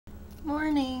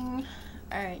Morning.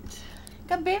 Alright.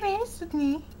 Got babies with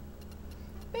me.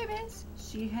 Babies.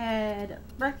 She had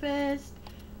breakfast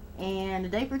and a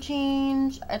diaper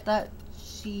change. I thought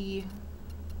she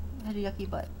had a yucky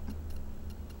butt.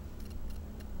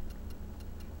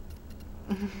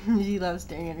 She loves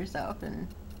staring at herself. And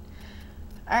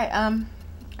alright, I'm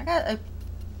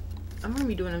gonna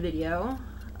be doing a video.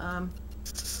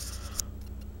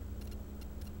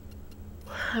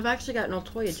 I've actually got no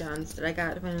Toya Johns that I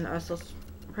got when I was still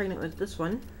pregnant with this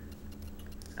one.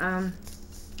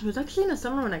 It was actually in the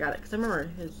summer when I got it, because I remember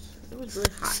it was really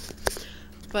hot.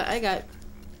 But I got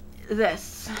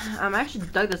this. I actually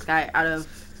dug this guy out of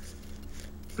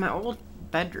my old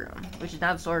bedroom, which is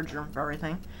now the storage room for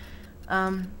everything.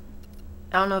 I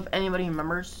don't know if anybody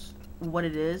remembers what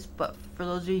it is, but for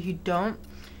those of you who don't,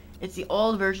 it's the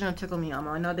old version of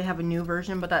tickle-me-elmo. I know they have a new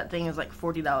version, but that thing is like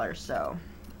 $40, so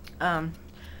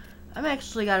I've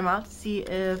actually got him out to see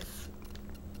if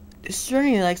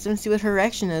Serenity likes him, see what her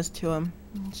reaction is to him.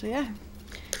 So yeah,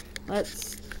 I'm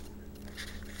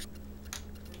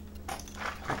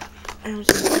just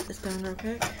gonna put this down real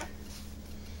quick.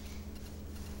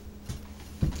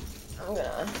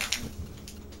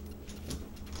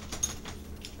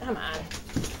 Come on.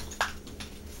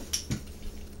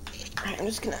 Alright, I'm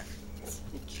just gonna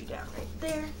sit you down right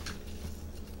there.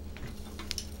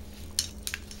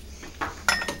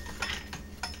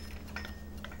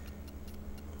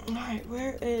 Alright,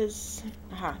 where is...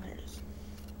 Aha, there it is.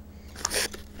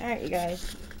 Alright, you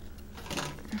guys.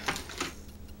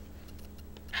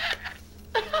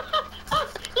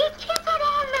 You tickled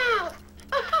Elmo!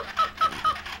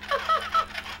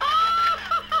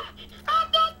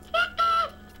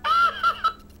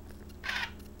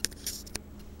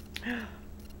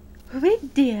 Who is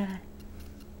that?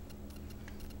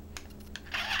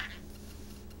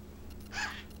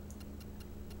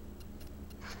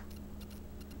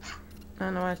 I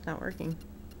don't know why it's not working.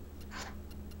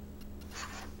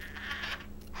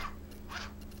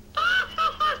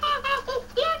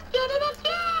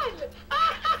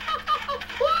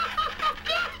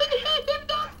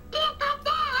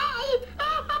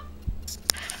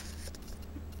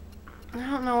 I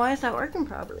don't know why it's not working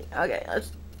properly. Okay,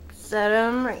 let's set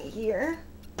him right here.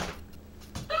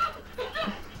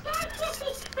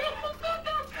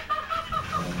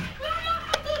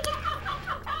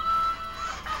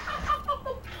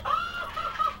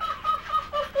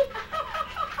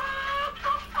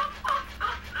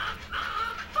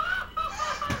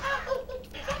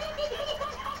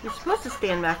 You're supposed to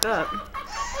stand back up.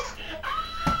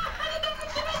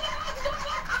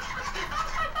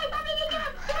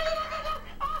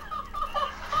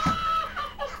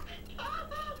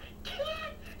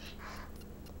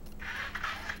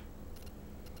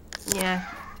 Yeah,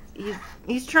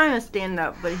 he's trying to stand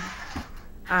up, but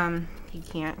he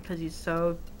can't because he's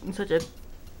such a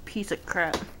piece of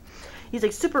crap. He's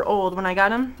like super old. When I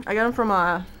got him from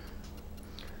oh,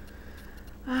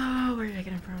 where did I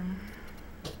get him from?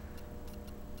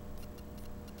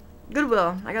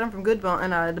 Goodwill. I got him from Goodwill,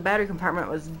 and the battery compartment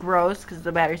was gross because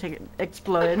the battery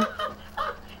exploded. I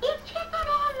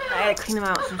had to clean him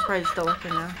out, so I'm surprised it's still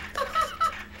working now.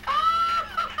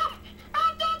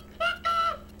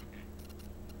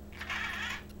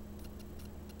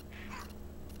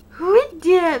 Who is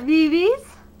that, babies?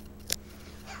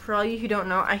 For all you who don't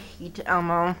know, I hate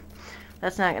Elmo.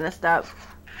 That's not gonna stop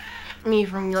me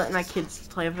from letting my kids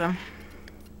play with him.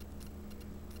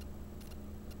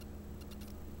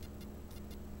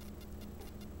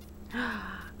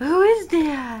 Who is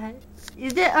that?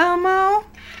 Is that Elmo?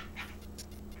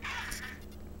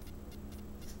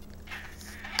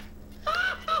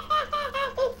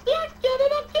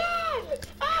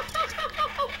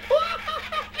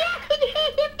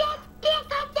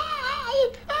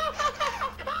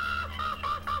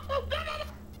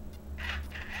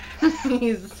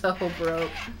 He's so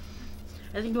broke.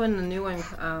 I think when the new one,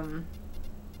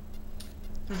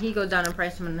 when he goes down in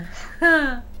price, I'm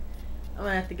gonna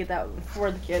have to get that one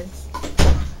for the kids.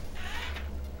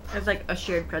 It's like a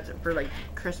shared present for like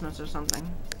Christmas or something.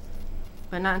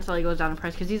 But not until he goes down in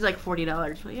price, because he's like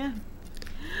 $40. But yeah.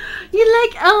 You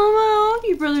like Elmo?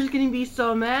 Your brother's gonna be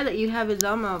so mad that you have his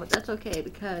Elmo, but that's okay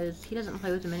because he doesn't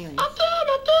play with him anyways.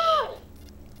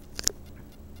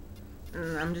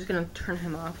 I'm just gonna turn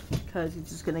him off because he's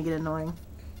just gonna get annoying.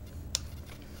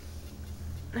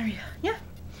 There we go. Yeah.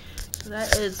 So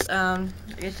that is, I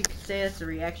guess you could say that's a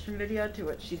reaction video to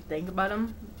what she think about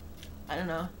him. I don't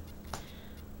know.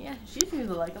 Yeah, she seems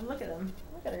to like him. Look at him.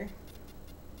 Look at her.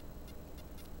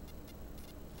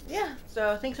 Yeah.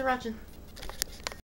 So thanks for watching.